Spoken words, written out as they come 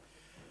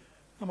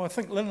I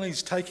think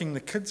Linley's taking the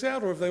kids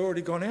out, or have they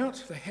already gone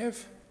out? They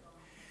have?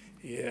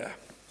 Yeah.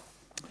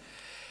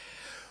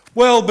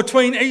 Well,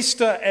 between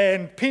Easter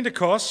and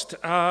Pentecost,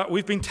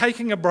 we've been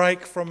taking a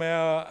break from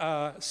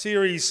our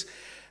series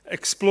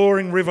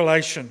exploring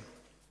Revelation.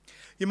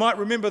 You might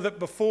remember that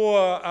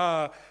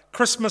before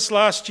Christmas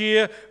last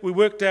year, we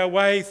worked our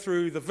way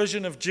through the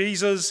vision of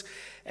Jesus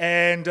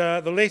and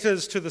the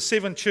letters to the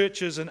 7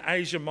 churches in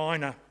Asia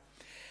Minor.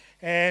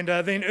 And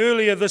then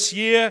earlier this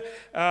year,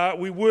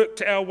 we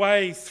worked our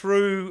way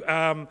through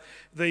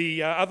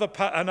another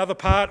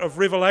part of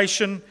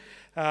Revelation,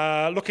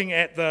 looking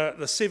at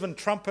the 7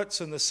 trumpets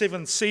and the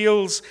 7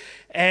 seals,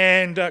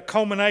 and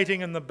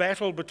culminating in the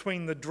battle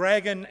between the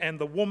dragon and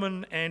the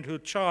woman and her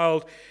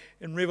child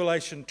in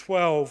Revelation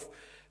 12,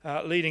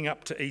 leading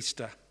up to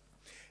Easter.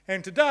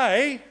 And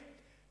today,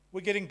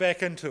 we're getting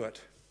back into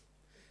it.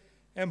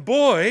 And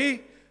boy,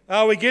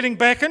 are we getting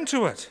back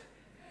into it.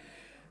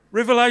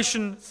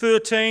 Revelation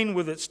 13,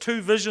 with its 2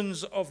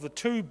 visions of the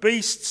 2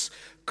 beasts,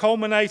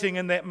 culminating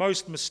in that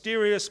most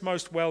mysterious,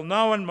 most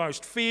well-known,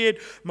 most feared,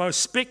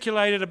 most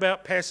speculated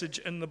about passage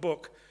in the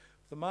book,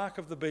 the mark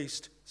of the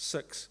beast,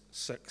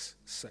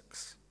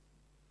 666.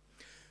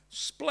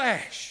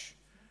 Splash!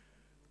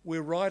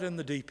 We're right in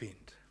the deep end.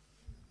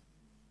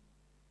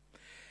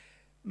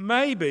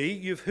 Maybe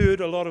you've heard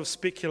a lot of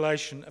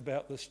speculation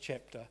about this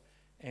chapter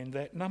and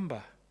that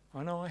number.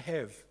 I know I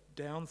have.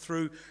 Down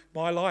through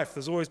my life,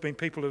 there's always been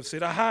people who have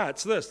said, aha,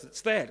 it's this,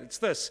 it's that, it's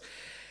this.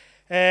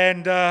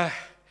 And,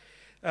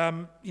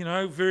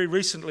 very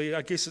recently,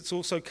 I guess it's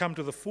also come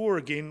to the fore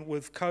again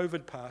with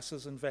COVID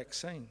passes and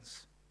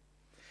vaccines.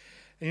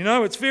 And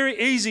it's very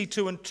easy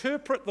to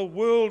interpret the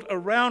world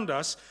around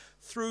us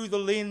through the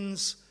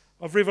lens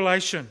of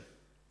Revelation.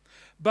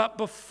 But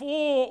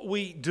before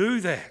we do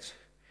that,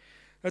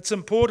 it's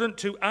important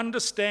to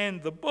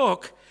understand the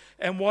book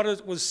and what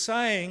it was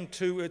saying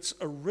to its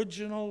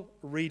original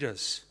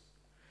readers.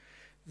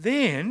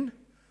 Then,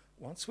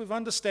 once we've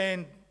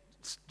understood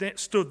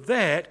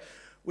that,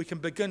 we can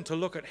begin to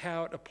look at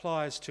how it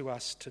applies to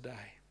us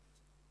today.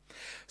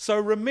 So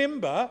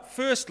remember,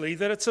 firstly,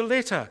 that it's a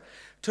letter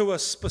to a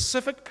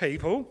specific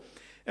people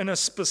in a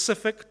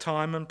specific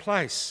time and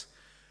place.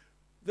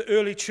 The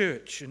early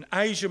church in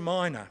Asia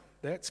Minor,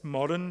 that's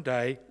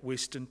modern-day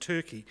Western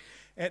Turkey,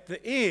 at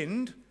the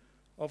end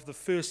of the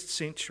 1st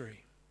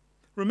century.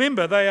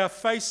 Remember, they are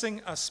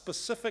facing a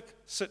specific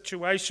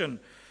situation.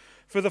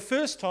 For the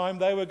first time,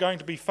 they were going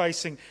to be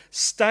facing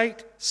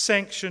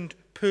state-sanctioned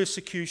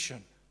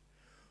persecution.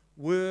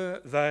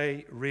 Were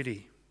they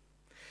ready?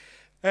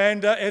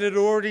 And it had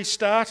already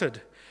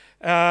started.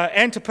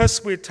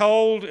 Antipas, we're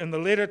told in the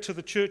letter to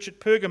the church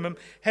at Pergamum,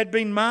 had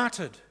been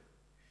martyred.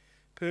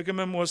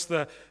 Pergamum was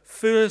the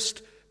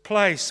first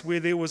place where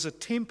there was a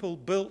temple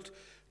built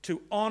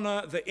to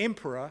honour the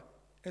emperor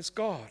as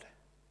God.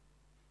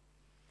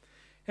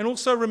 And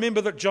also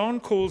remember that John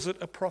calls it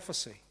a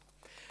prophecy,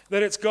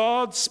 that it's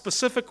God's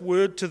specific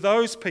word to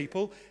those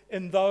people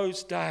in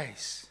those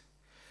days.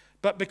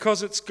 But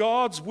because it's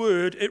God's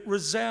word, it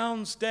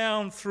resounds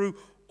down through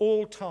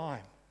all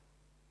time.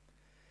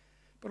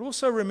 But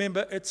also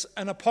remember, it's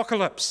an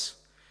apocalypse.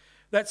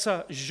 That's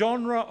a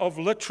genre of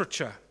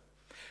literature,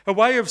 a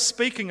way of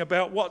speaking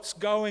about what's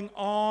going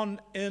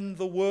on in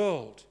the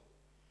world.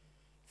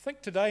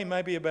 Think today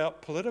maybe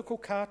about political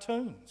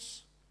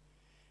cartoons.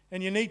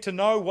 And you need to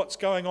know what's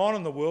going on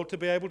in the world to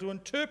be able to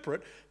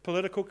interpret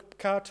political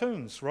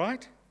cartoons,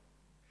 right?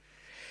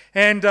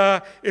 And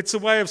it's a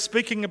way of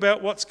speaking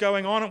about what's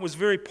going on. It was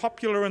very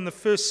popular in the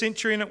 1st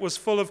century, and it was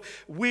full of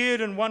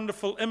weird and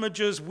wonderful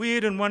images,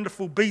 weird and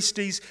wonderful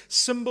beasties,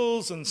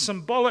 symbols and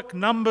symbolic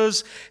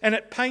numbers, and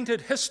it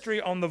painted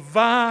history on the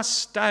vast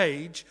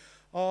stage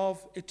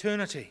of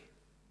eternity.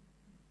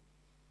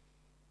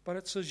 But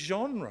it's a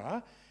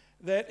genre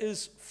that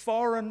is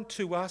foreign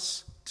to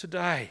us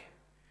today.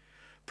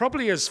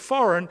 Probably as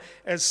foreign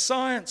as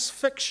science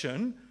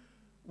fiction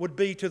would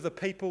be to the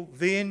people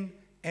then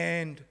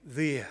and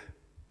there.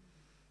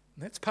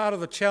 And that's part of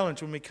the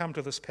challenge when we come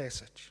to this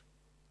passage.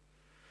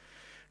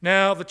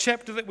 Now, the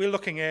chapter that we're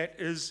looking at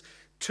is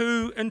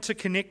 2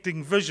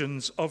 interconnecting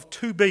visions of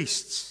 2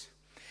 beasts.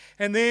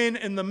 And then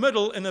in the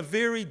middle, in a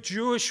very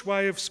Jewish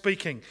way of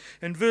speaking,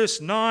 in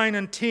verse 9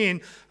 and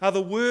 10, are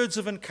the words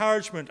of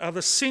encouragement, are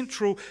the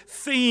central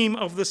theme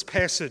of this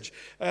passage,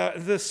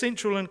 the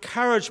central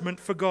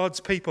encouragement for God's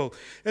people.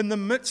 In the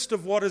midst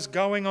of what is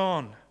going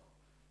on,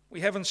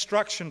 we have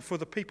instruction for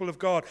the people of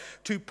God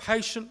to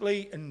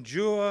patiently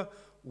endure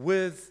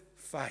with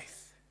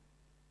faith.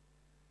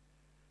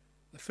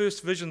 The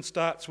first vision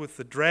starts with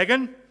the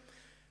dragon,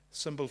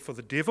 symbol for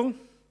the devil,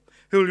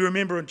 who you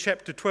remember in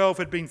chapter 12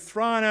 had been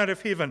thrown out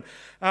of heaven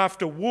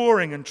after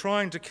warring and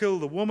trying to kill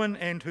the woman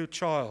and her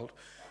child,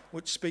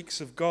 which speaks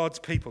of God's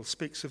people,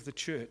 speaks of the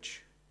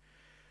church.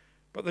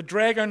 But the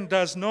dragon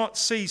does not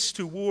cease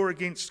to war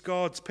against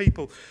God's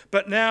people,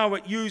 but now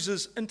it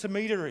uses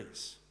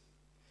intermediaries.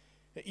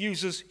 It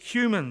uses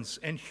humans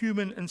and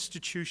human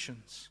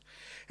institutions.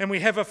 And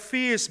we have a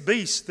fierce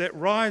beast that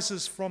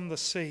rises from the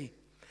sea.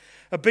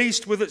 A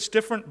beast with its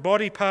different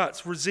body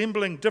parts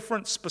resembling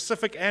different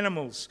specific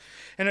animals.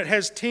 And it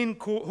has 10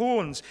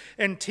 horns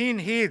and 10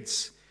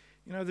 heads.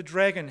 You know, the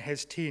dragon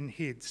has 10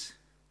 heads.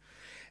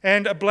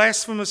 And a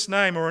blasphemous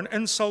name or an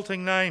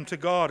insulting name to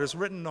God is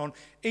written on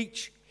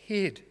each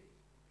head.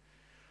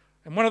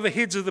 And one of the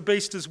heads of the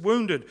beast is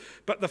wounded,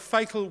 but the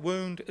fatal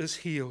wound is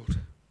healed.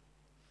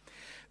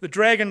 The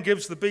dragon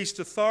gives the beast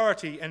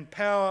authority and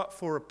power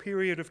for a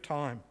period of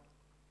time.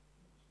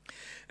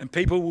 And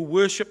people will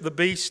worship the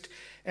beast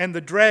and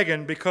the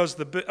dragon because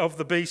of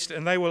the beast,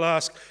 and they will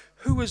ask,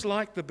 who is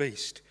like the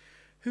beast?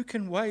 Who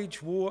can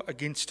wage war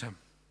against him?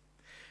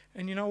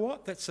 And you know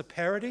what? That's a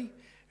parody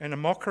and a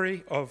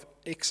mockery of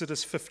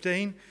Exodus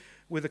 15,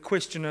 where the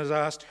question is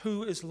asked,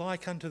 who is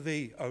like unto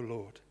thee, O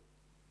Lord?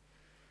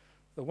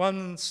 The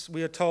ones,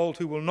 we are told,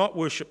 who will not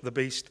worship the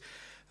beast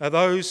are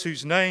those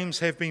whose names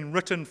have been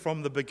written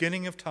from the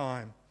beginning of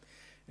time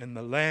in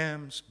the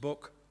Lamb's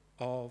book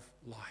of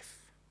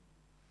life.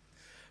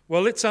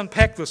 Well, let's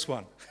unpack this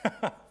one.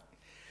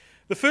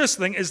 The first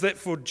thing is that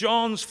for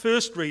John's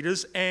first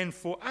readers and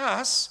for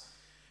us,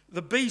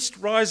 the beast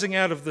rising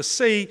out of the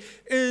sea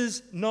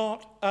is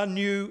not a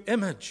new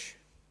image.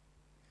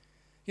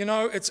 You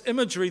know, it's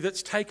imagery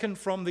that's taken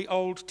from the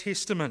Old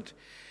Testament.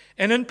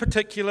 And in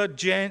particular,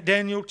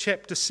 Daniel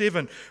chapter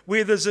 7,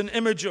 where there's an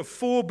image of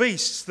 4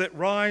 beasts that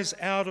rise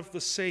out of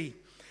the sea.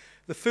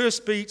 The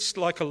first beast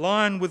like a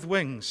lion with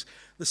wings,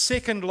 the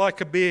second like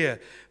a bear,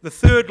 the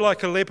third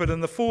like a leopard,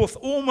 and the fourth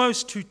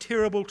almost too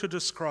terrible to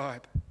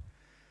describe.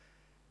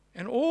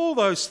 And all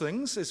those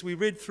things, as we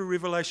read through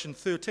Revelation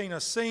 13, are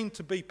seen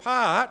to be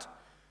part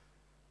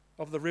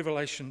of the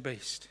Revelation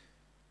beast.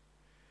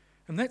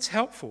 And that's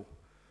helpful,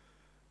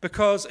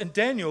 because in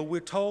Daniel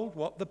we're told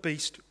what the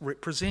beast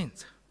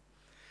represents.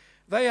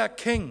 They are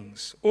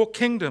kings or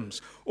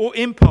kingdoms or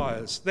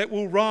empires that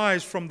will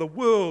rise from the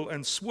whirl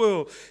and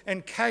swirl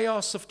and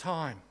chaos of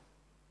time.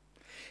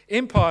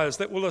 Empires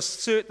that will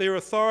assert their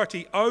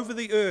authority over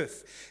the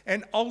earth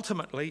and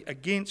ultimately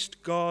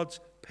against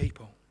God's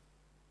people.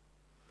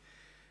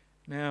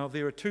 Now,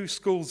 there are 2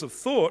 schools of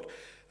thought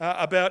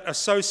about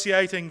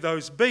associating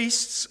those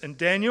beasts in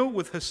Daniel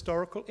with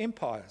historical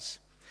empires.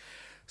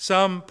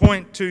 Some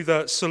point to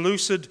the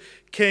Seleucid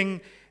king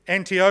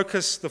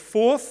Antiochus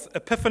IV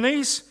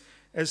Epiphanes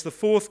as the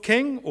 4th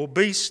king or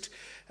beast,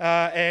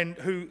 and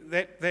who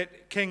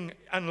that king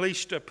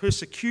unleashed a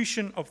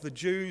persecution of the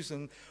Jews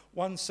in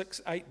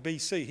 168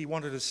 BC. He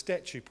wanted a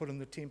statue put in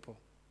the temple,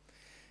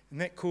 and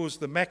that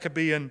caused the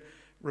Maccabean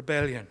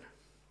rebellion.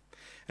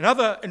 And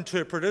other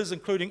interpreters,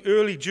 including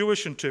early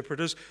Jewish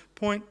interpreters,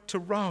 point to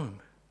Rome.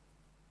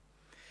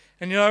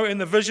 And you know, in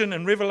the vision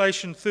in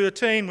Revelation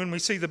 13, when we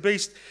see the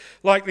beast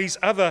like these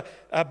other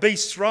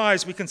beasts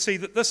rise, we can see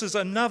that this is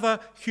another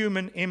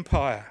human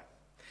empire.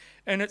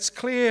 And it's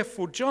clear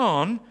for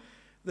John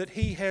that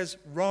he has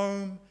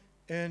Rome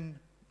in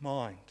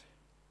mind.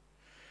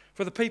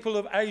 For the people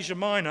of Asia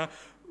Minor,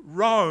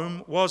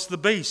 Rome was the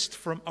beast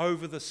from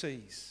over the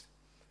seas.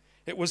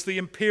 It was the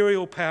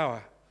imperial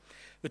power.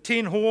 The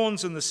 10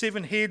 horns and the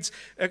 7 heads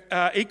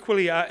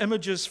equally are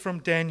images from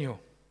Daniel.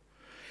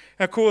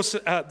 Of course,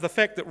 the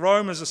fact that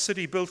Rome is a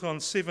city built on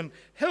 7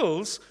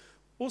 hills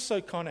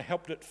also kind of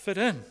helped it fit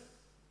in.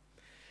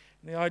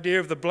 The idea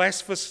of the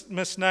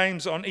blasphemous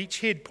names on each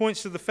head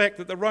points to the fact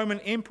that the Roman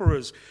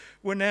emperors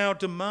were now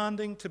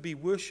demanding to be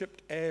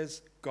worshipped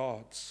as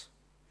gods.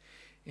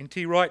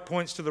 N.T. Wright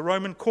points to the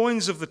Roman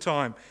coins of the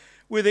time,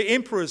 where the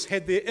emperors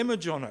had their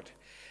image on it,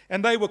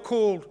 and they were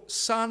called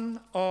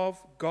Son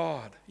of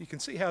God. You can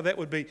see how that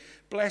would be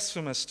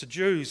blasphemous to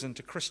Jews and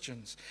to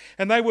Christians.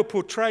 And they were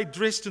portrayed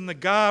dressed in the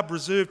garb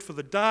reserved for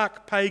the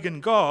dark pagan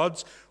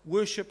gods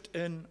worshipped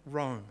in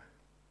Rome.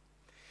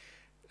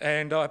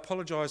 And I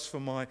apologise for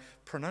my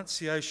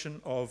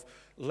pronunciation of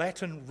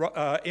Latin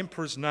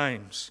emperors'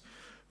 names.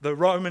 The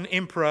Roman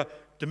Emperor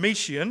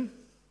Domitian,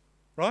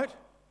 right?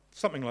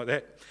 Something like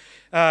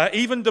that.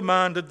 Even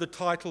demanded the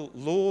title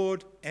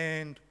Lord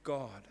and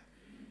God.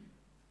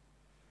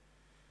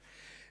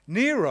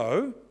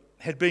 Nero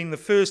had been the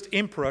first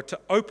emperor to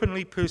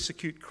openly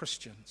persecute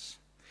Christians.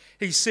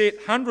 He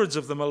set hundreds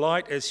of them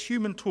alight as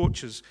human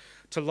torches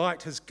to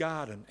light his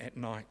garden at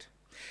night.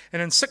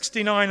 And in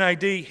 69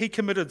 AD, he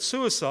committed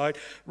suicide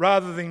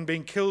rather than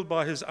being killed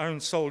by his own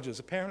soldiers.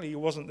 Apparently, he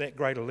wasn't that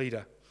great a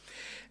leader.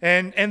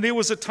 And there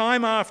was a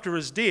time after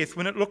his death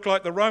when it looked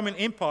like the Roman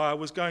Empire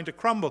was going to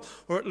crumble,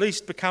 or at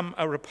least become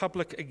a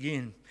republic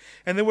again.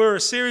 And there were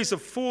a series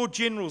of 4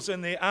 generals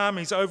and their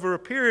armies over a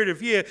period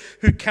of year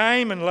who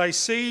came and laid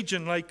siege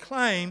and laid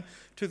claim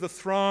to the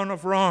throne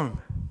of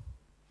Rome.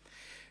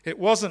 It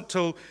wasn't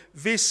till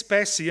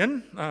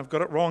Vespasian, I've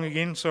got it wrong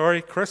again,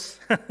 sorry, Chris,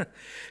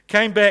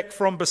 came back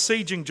from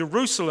besieging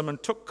Jerusalem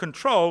and took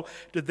control,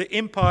 did the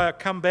empire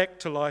come back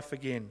to life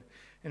again.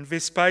 And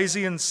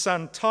Vespasian's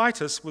son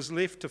Titus was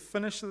left to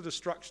finish the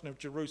destruction of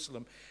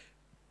Jerusalem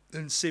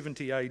in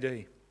 70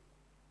 AD.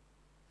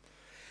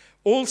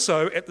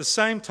 Also, at the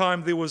same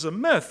time, there was a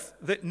myth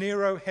that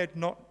Nero had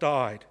not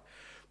died,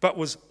 but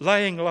was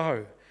laying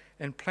low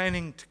and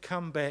planning to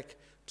come back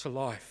to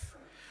life.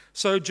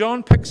 So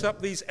John picks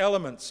up these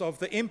elements of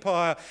the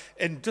empire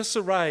in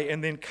disarray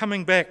and then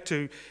coming back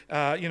to,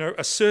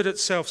 assert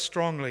itself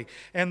strongly,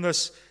 and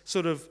this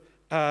sort of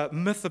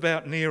myth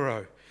about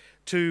Nero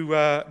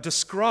to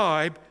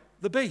describe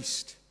the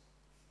beast.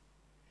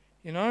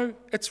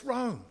 It's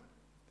Rome.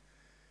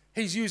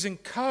 He's using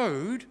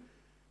code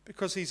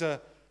because he's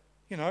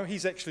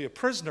actually a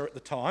prisoner at the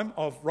time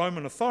of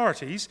Roman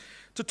authorities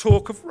to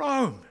talk of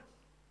Rome.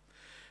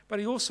 But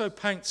he also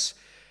paints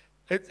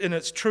it in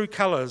its true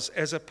colours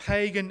as a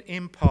pagan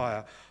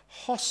empire,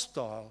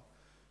 hostile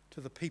to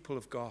the people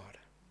of God.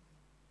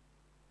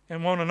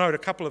 And I want to note a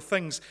couple of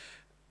things.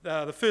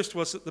 The first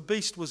was that the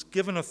beast was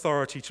given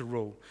authority to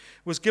rule.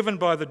 It was given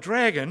by the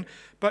dragon,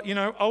 but,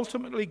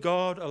 ultimately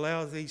God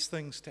allowed these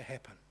things to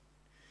happen.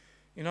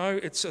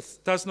 It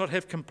does not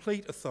have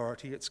complete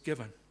authority, it's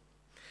given.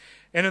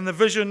 And in the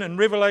vision in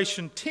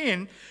Revelation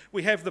 10,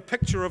 we have the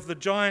picture of the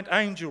giant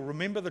angel.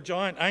 Remember the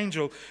giant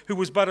angel who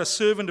was but a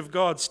servant of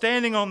God,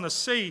 standing on the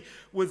sea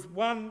with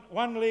one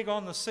leg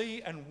on the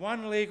sea and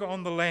one leg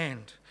on the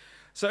land.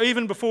 So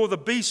even before the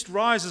beast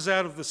rises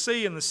out of the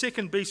sea and the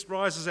second beast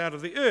rises out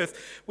of the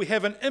earth, we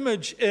have an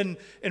image in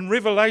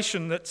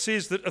Revelation that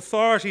says that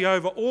authority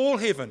over all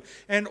heaven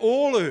and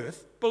all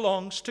earth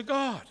belongs to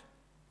God.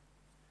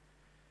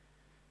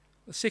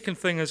 The second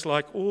thing is,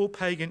 like all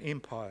pagan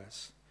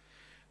empires,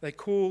 they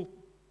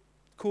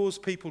cause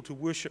people to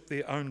worship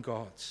their own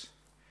gods,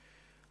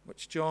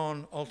 which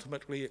John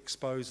ultimately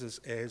exposes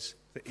as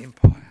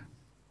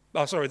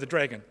the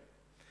dragon.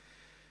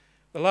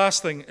 The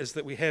last thing is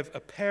that we have a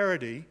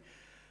parody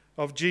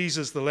of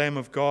Jesus, the Lamb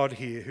of God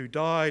here, who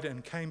died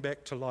and came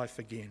back to life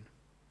again.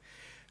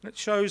 And it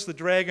shows the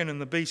dragon and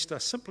the beast are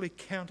simply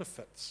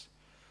counterfeits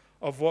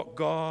of what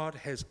God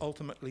has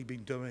ultimately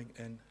been doing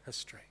in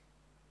history.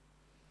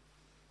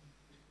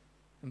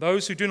 And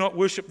those who do not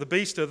worship the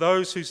beast are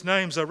those whose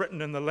names are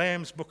written in the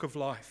Lamb's book of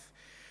life.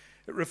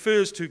 It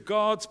refers to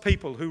God's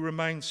people who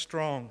remain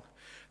strong.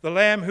 The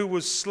Lamb who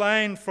was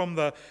slain from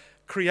the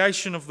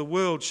creation of the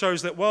world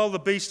shows that while the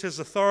beast has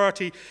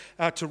authority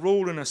to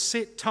rule in a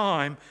set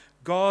time,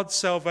 God's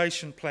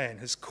salvation plan,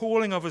 his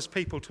calling of his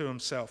people to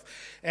himself,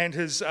 and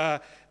his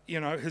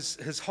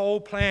whole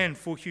plan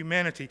for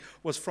humanity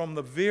was from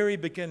the very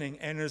beginning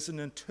and is an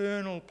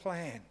eternal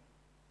plan.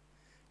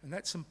 And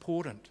that's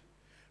important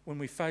when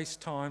we face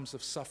times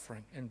of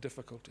suffering and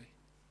difficulty.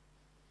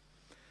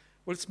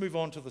 Well, let's move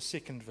on to the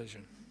second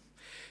vision.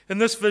 In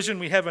this vision,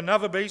 we have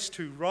another beast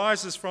who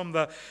rises from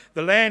the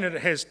land, and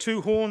it has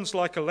two horns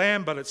like a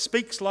lamb, but it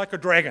speaks like a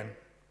dragon.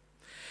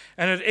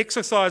 And it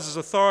exercises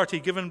authority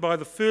given by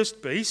the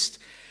first beast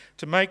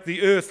to make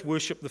the earth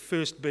worship the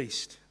first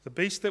beast, the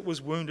beast that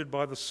was wounded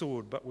by the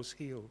sword but was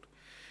healed.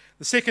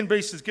 The second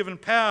beast is given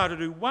power to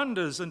do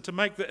wonders and to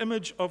make the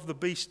image of the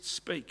beast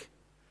speak.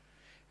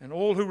 And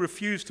all who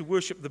refuse to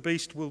worship the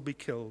beast will be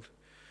killed.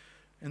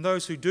 And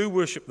those who do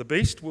worship the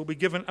beast will be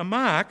given a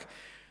mark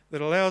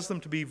that allows them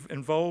to be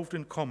involved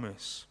in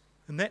commerce.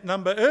 And that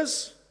number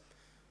is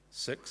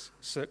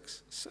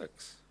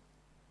 666.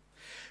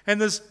 And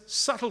there's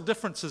subtle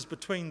differences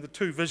between the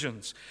two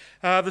visions.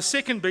 The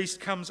second beast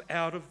comes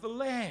out of the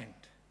land,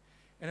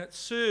 and it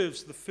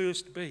serves the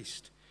first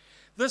beast.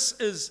 This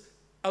is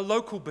a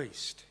local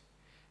beast.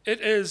 It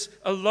is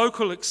a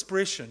local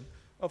expression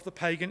of the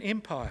pagan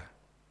empire.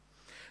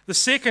 The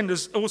second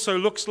also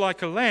looks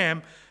like a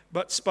lamb,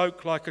 but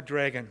spoke like a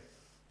dragon.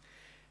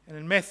 And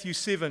in Matthew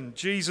 7,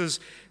 Jesus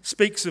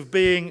speaks of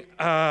being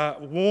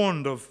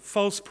warned of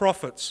false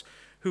prophets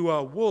who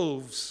are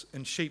wolves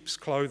in sheep's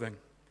clothing.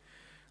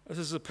 This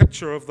is a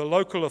picture of the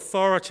local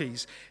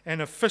authorities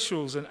and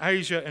officials in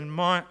Asia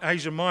and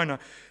Asia Minor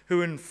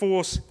who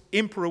enforce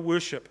emperor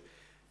worship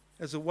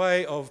as a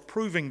way of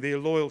proving their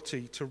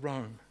loyalty to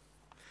Rome.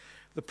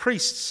 The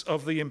priests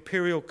of the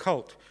imperial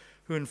cult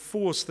who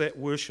enforce that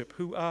worship,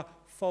 who are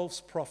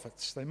false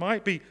prophets. They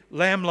might be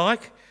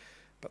lamb-like,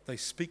 but they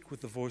speak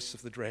with the voice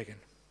of the dragon.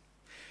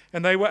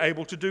 And they were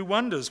able to do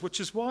wonders, which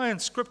is why in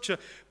Scripture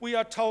we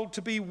are told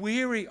to be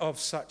wary of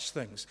such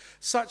things.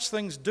 Such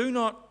things do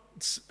not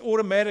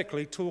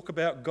automatically talk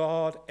about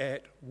God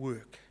at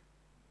work.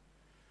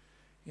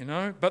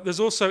 But there's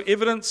also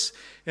evidence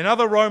in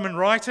other Roman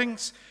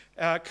writings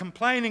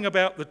complaining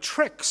about the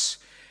tricks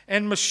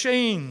and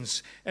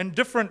machines and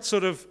different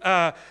sort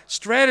of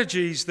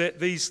strategies that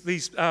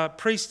these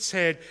priests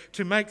had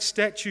to make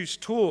statues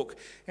talk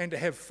and to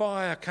have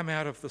fire come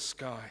out of the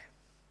sky.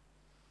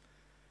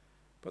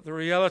 But the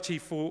reality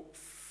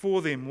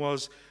for them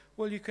was,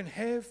 well, you can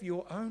have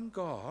your own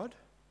God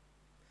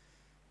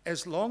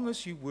as long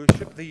as you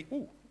worship the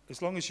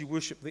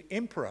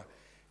emperor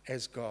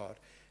as God,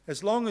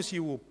 as long as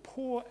you will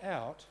pour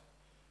out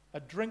a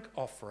drink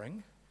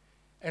offering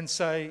and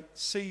say,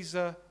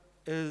 Caesar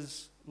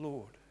is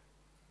Lord.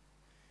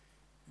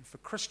 And for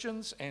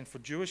Christians and for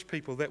Jewish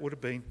people, that would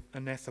have been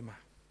anathema.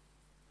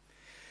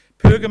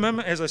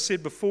 Pergamum, as I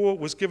said before,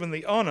 was given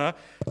the honour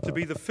to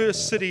be the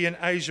first city in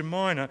Asia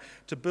Minor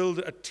to build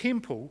a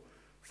temple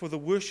for the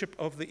worship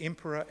of the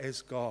emperor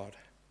as God.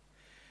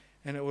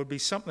 and it would be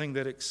something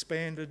that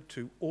expanded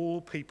to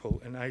all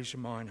people in Asia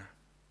Minor.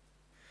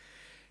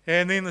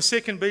 And then the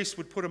second beast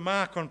would put a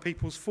mark on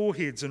people's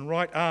foreheads and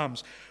right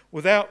arms,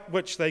 without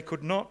which they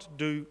could not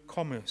do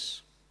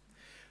commerce.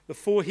 The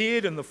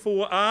forehead and the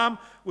forearm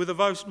were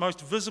the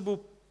most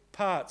visible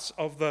parts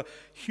of the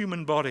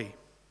human body.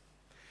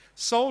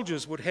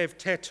 Soldiers would have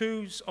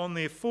tattoos on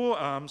their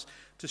forearms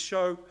to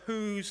show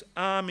whose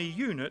army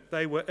unit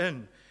they were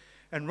in.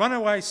 And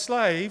runaway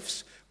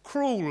slaves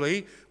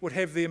cruelly would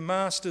have their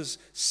master's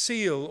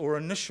seal or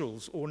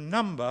initials or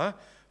number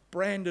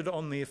branded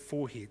on their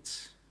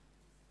foreheads.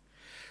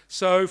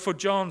 So for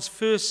John's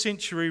first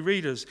century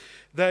readers,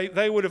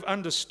 they would have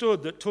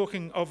understood that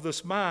talking of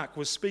this mark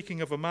was speaking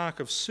of a mark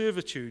of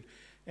servitude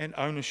and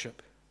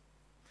ownership.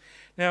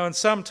 Now, in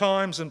some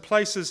times and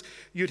places,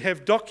 you'd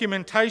have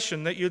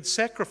documentation that you'd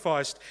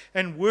sacrificed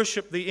and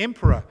worshipped the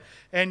emperor,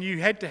 and you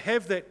had to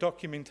have that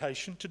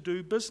documentation to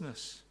do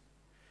business.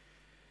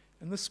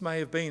 And this may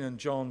have been in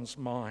John's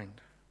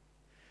mind.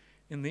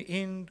 In the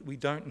end, we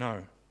don't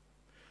know.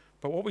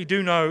 But what we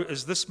do know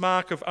is this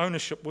mark of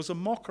ownership was a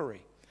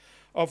mockery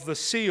of the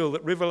seal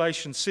that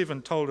Revelation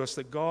 7 told us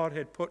that God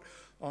had put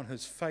on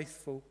his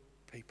faithful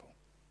people.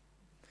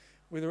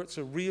 Whether it's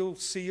a real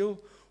seal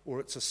or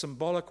it's a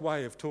symbolic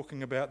way of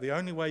talking about the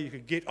only way you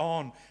could get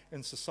on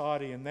in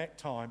society in that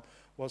time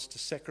was to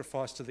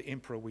sacrifice to the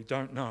emperor, we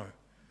don't know.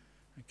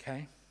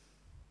 Okay?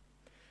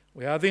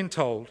 We are then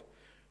told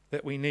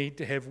that we need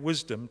to have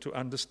wisdom to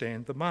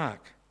understand the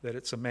mark, that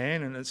it's a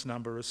man and its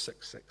number is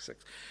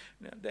 666.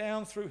 Now,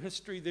 down through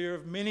history, there are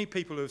many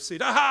people who have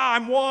said, aha,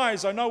 I'm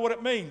wise, I know what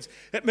it means.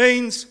 It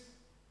means,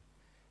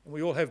 and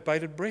we all have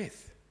bated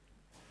breath.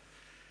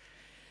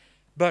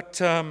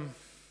 But, in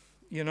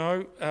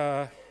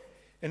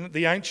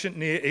the ancient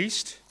Near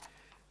East,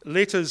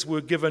 letters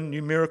were given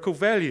numerical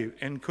value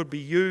and could be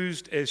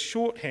used as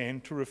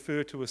shorthand to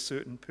refer to a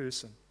certain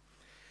person.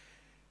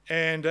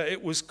 And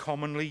it was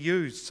commonly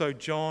used, so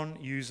John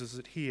uses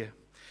it here.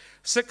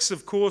 6,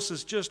 of course,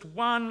 is just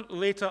one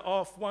letter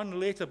off, one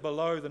letter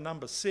below the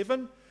number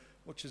 7,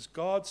 which is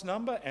God's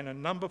number and a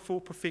number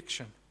for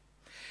perfection.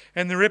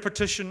 And the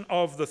repetition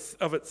of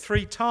it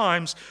 3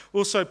 times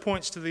also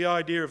points to the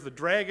idea of the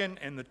dragon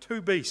and the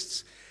 2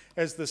 beasts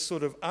as this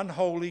sort of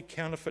unholy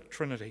counterfeit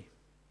trinity.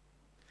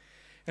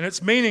 And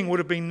its meaning would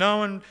have been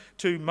known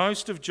to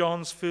most of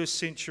John's first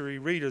century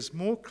readers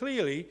more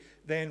clearly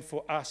than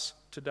for us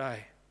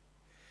today.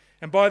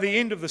 And by the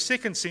end of the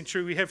 2nd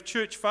century, we have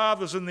church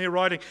fathers in their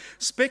writing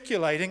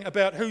speculating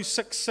about who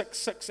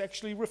 666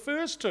 actually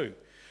refers to.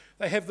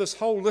 They have this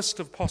whole list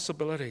of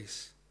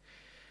possibilities.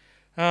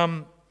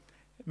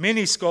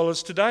 Many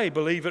scholars today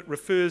believe it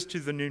refers to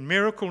the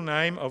numerical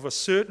name of a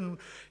certain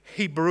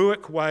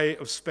Hebrewic way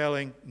of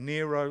spelling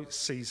Nero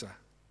Caesar.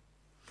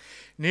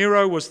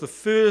 Nero was the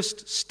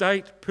first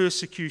state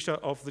persecutor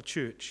of the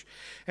church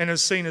and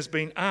is seen as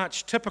being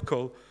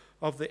archetypical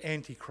of the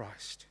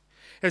Antichrist.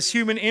 As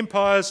human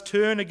empires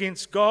turn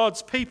against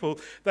God's people,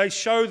 they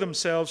show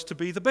themselves to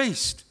be the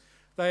beast.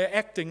 They are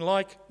acting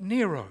like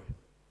Nero.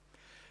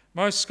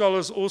 Most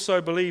scholars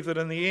also believe that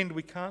in the end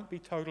we can't be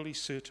totally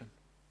certain.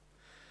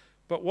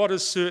 But what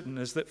is certain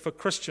is that for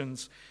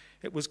Christians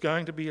it was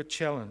going to be a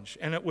challenge,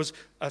 and it was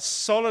a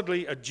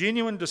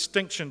genuine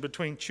distinction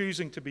between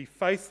choosing to be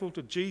faithful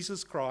to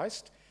Jesus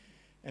Christ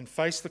and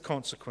face the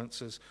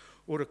consequences,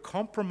 or to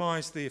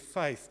compromise their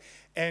faith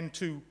and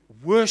to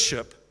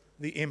worship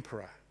the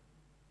emperor.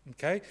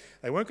 Okay?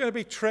 They weren't going to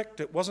be tricked.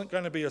 It wasn't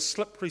going to be a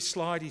slippery,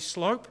 slidey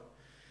slope.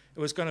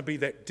 It was going to be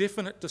that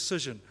definite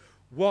decision.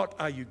 What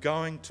are you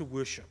going to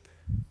worship?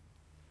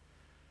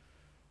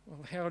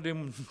 Well, how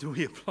then do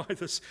we apply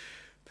this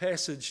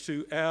passage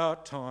to our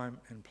time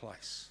and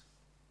place?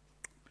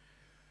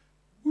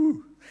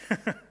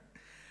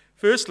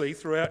 Firstly,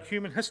 throughout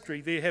human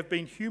history, there have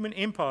been human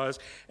empires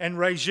and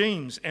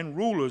regimes and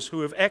rulers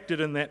who have acted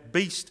in that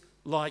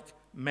beast-like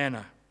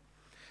manner,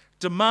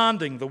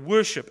 demanding the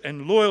worship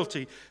and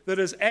loyalty that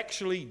is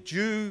actually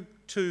due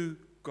to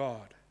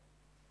God.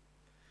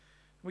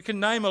 We can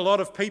name a lot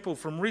of people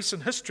from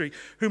recent history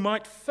who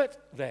might fit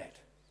that.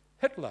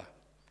 Hitler,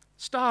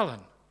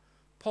 Stalin,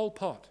 Pol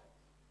Pot,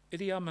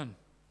 Idi Amin.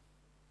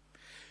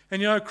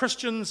 And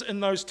Christians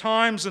in those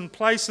times and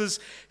places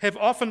have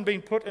often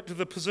been put into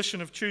the position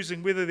of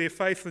choosing whether their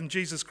faith in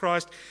Jesus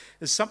Christ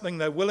is something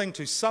they're willing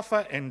to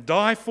suffer and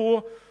die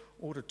for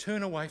or to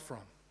turn away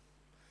from.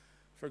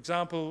 For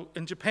example,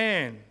 in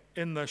Japan,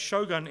 in the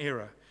Shogun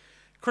era,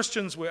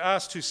 Christians were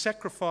asked to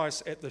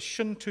sacrifice at the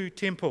Shinto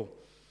temple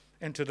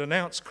and to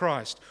denounce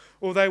Christ,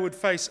 or they would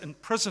face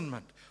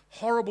imprisonment,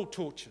 horrible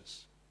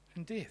tortures,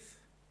 and death.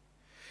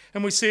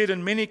 And we see it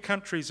in many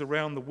countries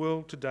around the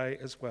world today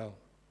as well.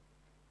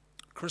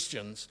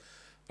 Christians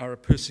are a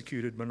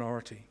persecuted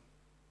minority.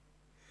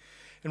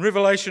 And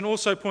Revelation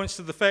also points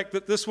to the fact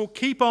that this will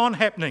keep on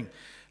happening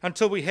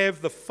until we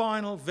have the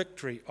final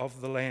victory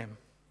of the Lamb.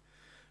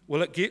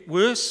 Will it get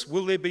worse?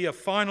 Will there be a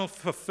final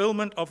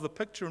fulfillment of the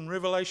picture in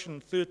Revelation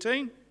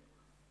 13?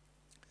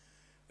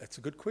 That's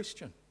a good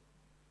question.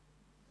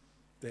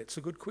 That's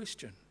a good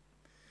question.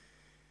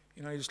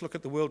 You just look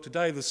at the world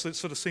today, there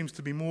sort of seems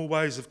to be more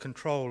ways of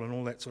control and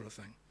all that sort of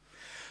thing.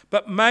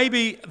 But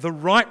maybe the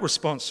right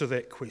response to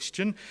that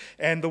question,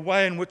 and the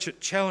way in which it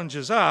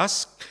challenges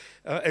us,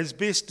 is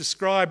best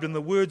described in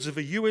the words of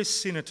a US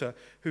senator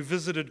who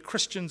visited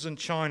Christians in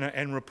China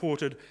and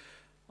reported,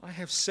 "I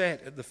have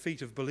sat at the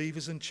feet of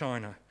believers in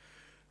China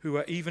who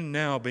are even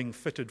now being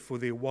fitted for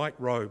their white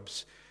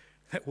robes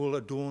that will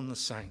adorn the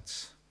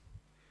saints.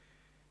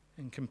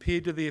 And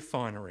compared to their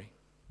finery,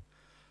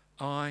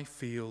 I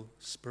feel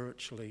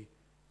spiritually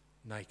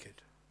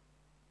naked."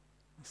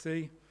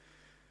 See,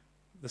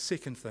 the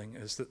second thing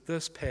is that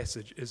this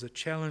passage is a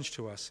challenge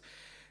to us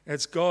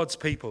as God's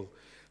people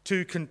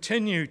to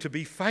continue to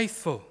be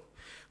faithful,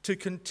 to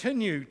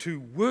continue to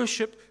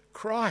worship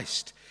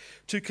Christ,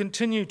 to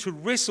continue to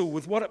wrestle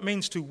with what it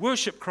means to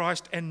worship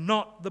Christ and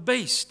not the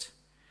beast.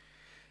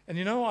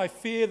 And I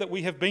fear that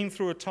we have been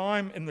through a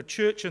time in the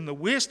church in the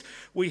West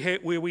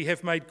where we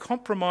have made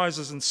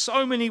compromises in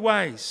so many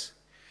ways.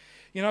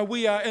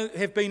 We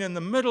have been in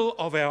the middle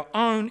of our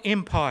own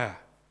empire.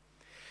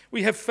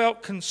 We have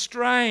felt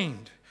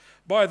constrained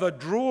by the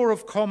draw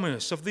of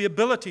commerce, of the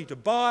ability to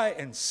buy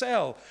and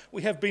sell.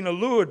 We have been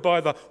allured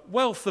by the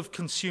wealth of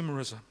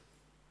consumerism.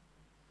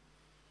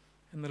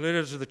 In the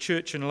letter to the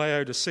church in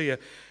Laodicea,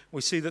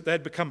 we see that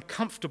they'd become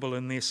comfortable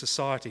in their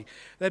society.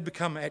 They'd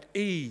become at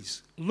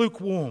ease,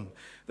 lukewarm.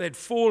 They'd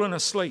fallen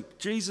asleep.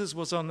 Jesus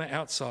was on the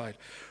outside.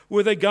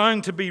 Were they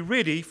going to be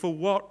ready for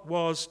what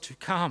was to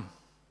come?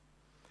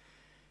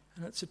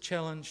 And it's a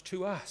challenge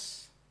to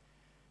us.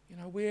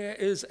 Where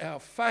is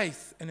our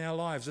faith in our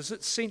lives? Is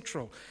it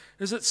central?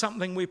 Is it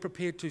something we're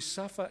prepared to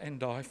suffer and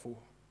die for?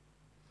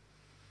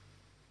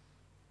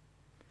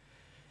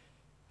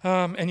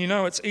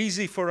 It's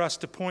easy for us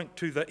to point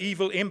to the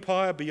evil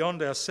empire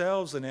beyond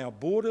ourselves and our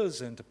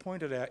borders and to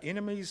point at our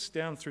enemies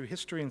down through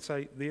history and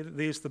say,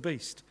 there's the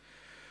beast.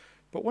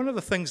 But one of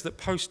the things that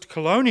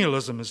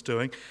post-colonialism is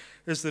doing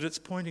is that it's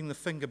pointing the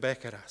finger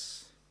back at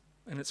us.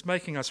 And it's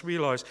making us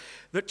realise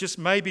that just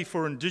maybe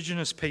for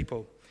Indigenous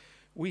people,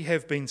 we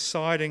have been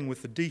siding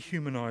with the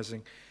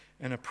dehumanising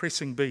and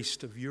oppressing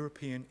beast of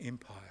European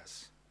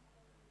empires.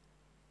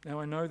 Now,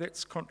 I know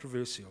that's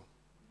controversial.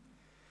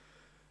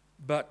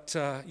 But,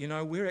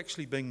 we're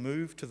actually being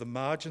moved to the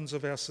margins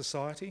of our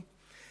society.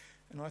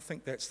 And I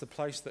think that's the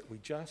place that we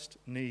just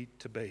need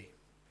to be.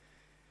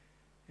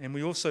 And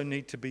we also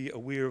need to be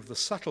aware of the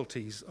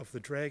subtleties of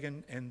the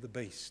dragon and the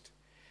beast,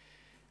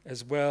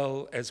 as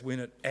well as when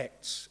it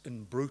acts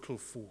in brutal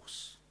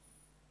force.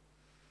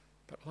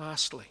 But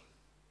lastly,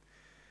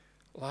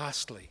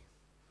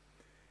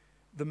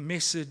 the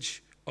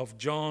message of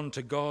John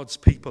to God's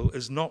people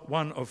is not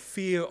one of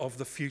fear of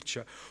the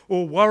future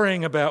or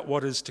worrying about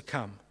what is to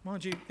come.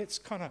 Mind you, it's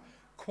kind of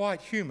quite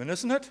human,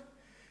 isn't it?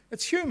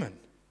 It's human.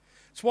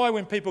 It's why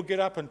when people get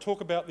up and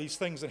talk about these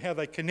things and how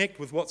they connect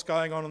with what's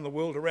going on in the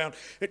world around,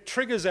 it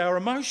triggers our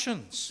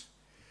emotions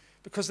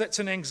because that's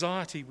an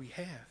anxiety we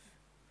have.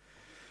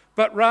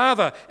 But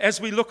rather,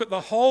 as we look at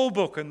the whole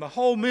book and the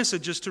whole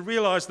message, is to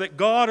realise that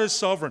God is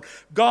sovereign.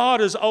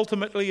 God is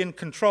ultimately in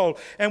control.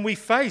 And we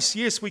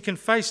can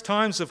face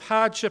times of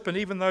hardship and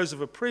even those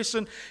of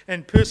oppression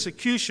and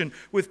persecution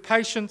with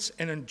patience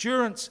and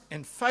endurance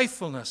and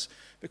faithfulness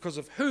because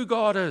of who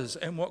God is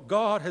and what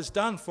God has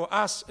done for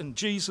us in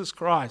Jesus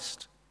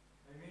Christ.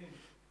 Amen.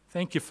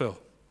 Thank you, Phil.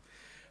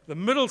 The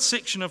middle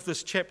section of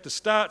this chapter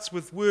starts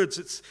with words.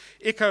 It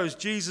echoes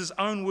Jesus'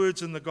 own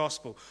words in the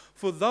gospel.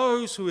 For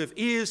those who have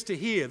ears to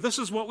hear, this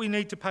is what we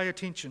need to pay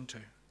attention to.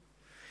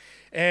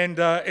 And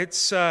it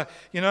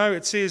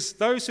says,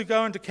 those who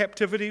go into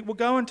captivity will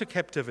go into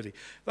captivity.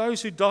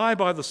 Those who die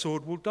by the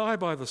sword will die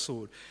by the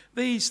sword.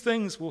 These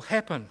things will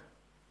happen.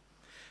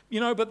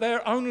 But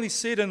they're only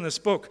said in this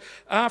book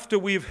after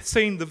we've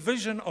seen the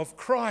vision of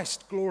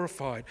Christ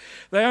glorified.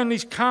 They only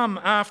come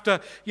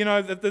after,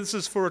 that this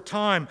is for a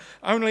time,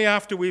 only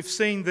after we've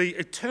seen the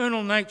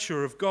eternal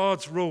nature of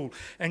God's rule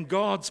and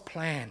God's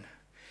plan.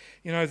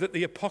 That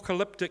the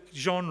apocalyptic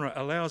genre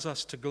allows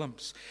us to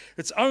glimpse.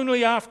 It's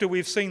only after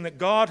we've seen that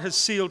God has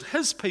sealed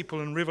his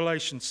people in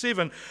Revelation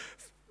 7,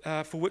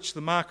 for which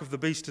the mark of the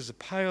beast is a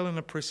pale and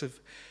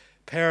oppressive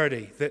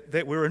parody,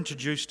 that we're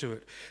introduced to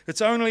it.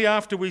 It's only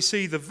after we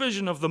see the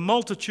vision of the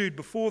multitude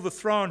before the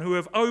throne who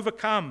have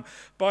overcome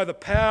by the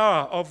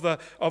power of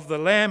the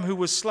Lamb who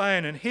was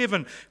slain in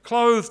heaven,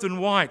 clothed in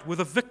white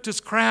with a victor's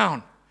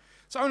crown.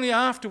 It's only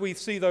after we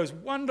see those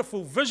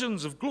wonderful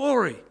visions of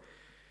glory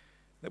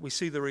that we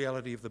see the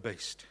reality of the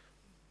beast.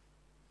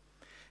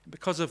 And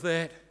because of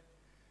that,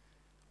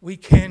 we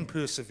can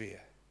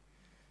persevere.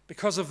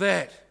 Because of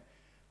that,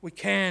 we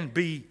can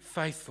be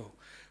faithful,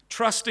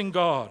 trusting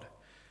God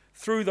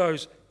through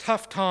those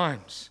tough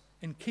times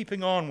in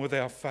keeping on with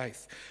our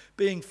faith,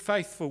 being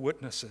faithful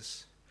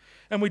witnesses.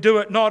 And we do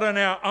it not in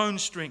our own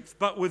strength,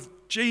 but with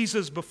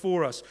Jesus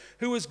before us,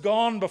 who has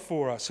gone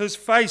before us, has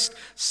faced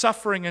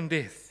suffering and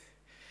death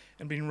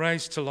and been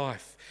raised to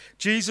life.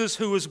 Jesus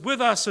who is with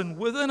us and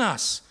within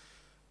us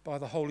by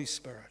the Holy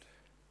Spirit.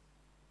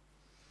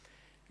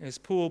 As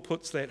Paul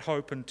puts that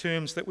hope in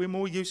terms that we're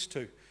more used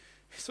to,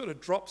 He sort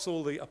of drops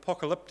all the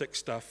apocalyptic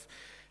stuff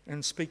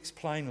and speaks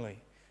plainly.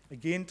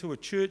 Again, to a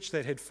church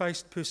that had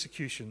faced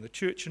persecution, the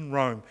church in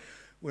Rome,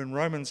 where in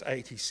Romans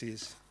 8 he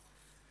says,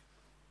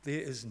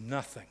 there is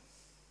nothing.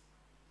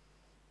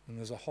 And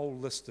there's a whole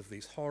list of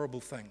these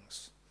horrible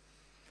things.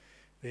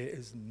 There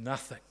is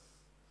nothing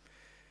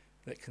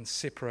that can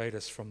separate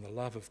us from the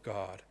love of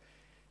God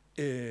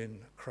in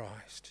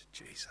Christ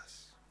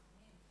Jesus.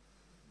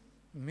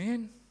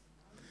 Amen?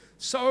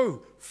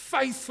 So,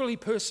 faithfully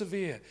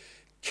persevere.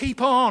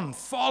 Keep on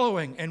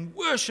following and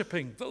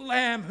worshipping the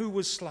Lamb who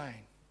was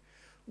slain.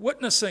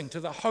 Witnessing to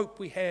the hope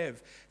we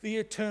have, the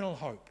eternal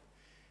hope,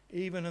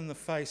 even in the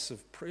face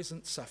of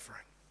present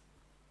suffering.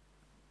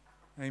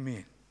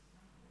 Amen.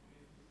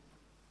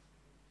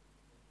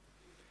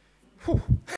 Whew.